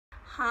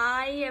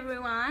Hi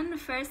everyone.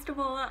 First of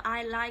all,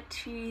 I'd like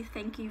to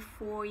thank you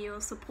for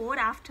your support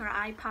after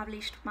I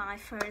published my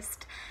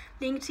first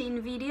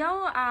LinkedIn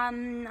video.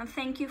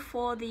 Thank you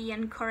for the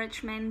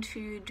encouragement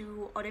to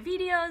do other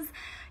videos.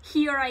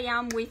 Here I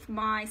am with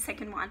my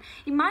second one.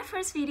 In my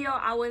first video,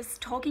 I was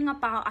talking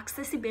about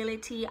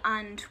accessibility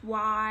and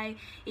why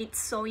it's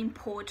so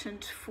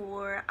important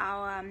for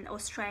our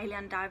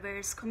Australian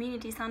diverse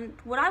communities. And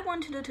what I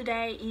want to do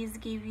today is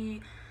give you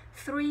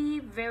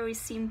 3 very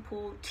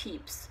simple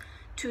tips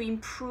to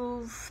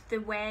improve the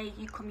way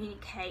you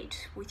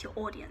communicate with your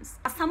audience.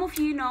 As some of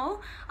you know,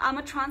 I'm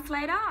a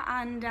translator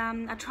and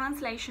a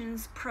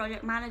translations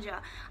project manager.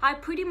 I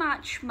pretty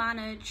much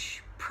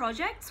manage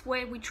projects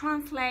where we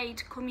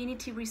translate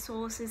community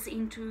resources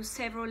into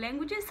several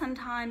languages,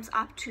 sometimes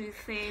up to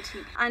 30.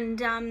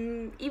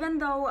 And even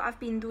though I've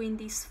been doing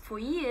this for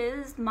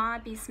years, my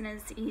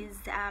business is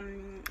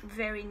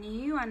very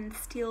new and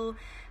still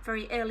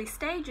very early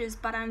stages,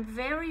 but I'm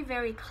very,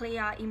 very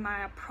clear in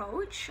my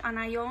approach, and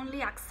I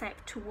only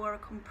accept to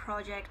work on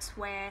projects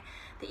where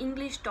the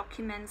English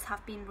documents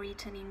have been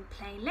written in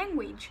plain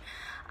language.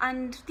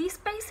 And this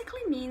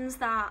basically means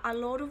that a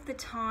lot of the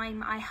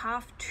time I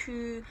have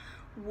to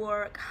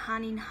work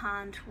hand in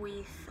hand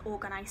with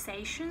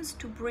organizations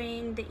to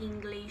bring the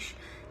English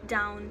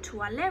down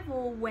to a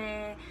level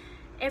where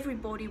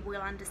everybody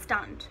will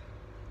understand.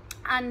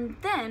 And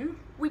then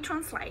we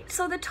translate.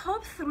 So the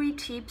top 3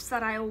 tips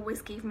that I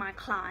always give my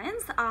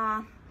clients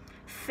are,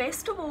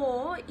 first of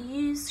all,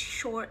 use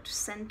short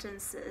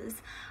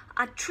sentences.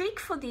 A trick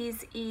for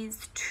this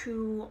is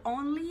to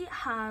only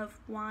have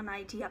one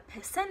idea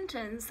per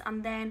sentence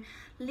and then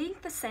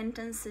link the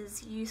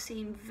sentences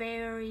using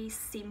very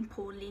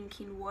simple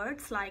linking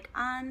words like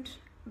and,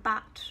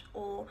 but,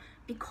 or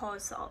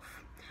because of.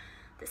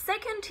 The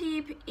second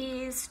tip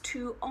is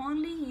to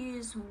only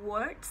use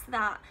words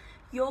that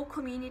your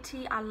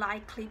community are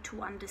likely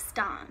to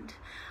understand.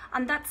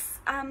 And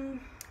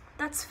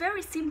that's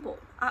very simple.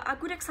 A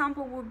good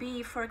example would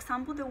be, for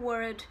example, the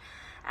word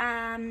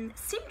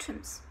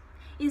symptoms.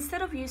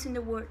 Instead of using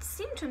the word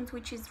symptoms,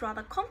 which is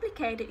rather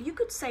complicated, you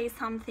could say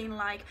something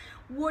like,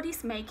 what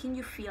is making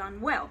you feel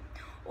unwell?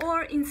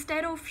 Or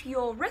instead of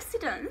your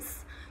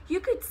residence, you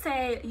could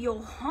say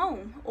your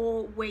home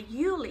or where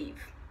you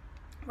live,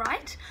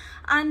 right?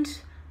 And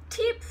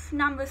tip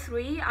number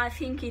 3, I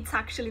think it's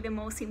actually the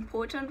most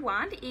important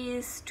one,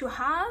 is to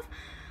have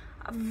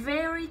a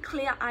very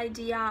clear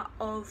idea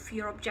of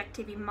your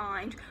objective in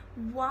mind.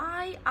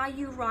 Why are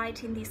you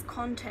writing this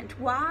content?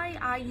 Why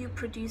are you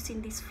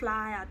producing this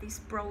flyer, this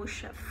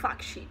brochure,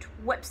 fact sheet,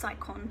 website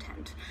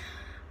content?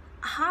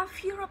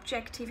 Have your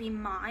objective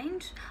in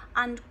mind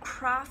and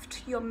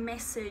craft your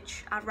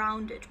message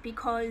around it,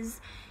 because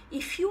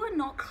if you are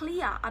not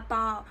clear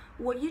about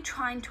what you're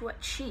trying to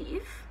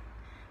achieve,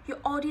 your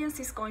audience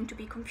is going to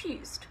be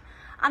confused.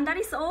 And that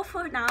is all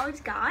for now,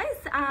 guys.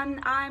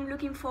 I'm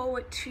looking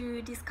forward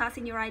to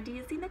discussing your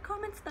ideas in the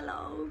comments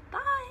below.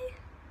 Bye.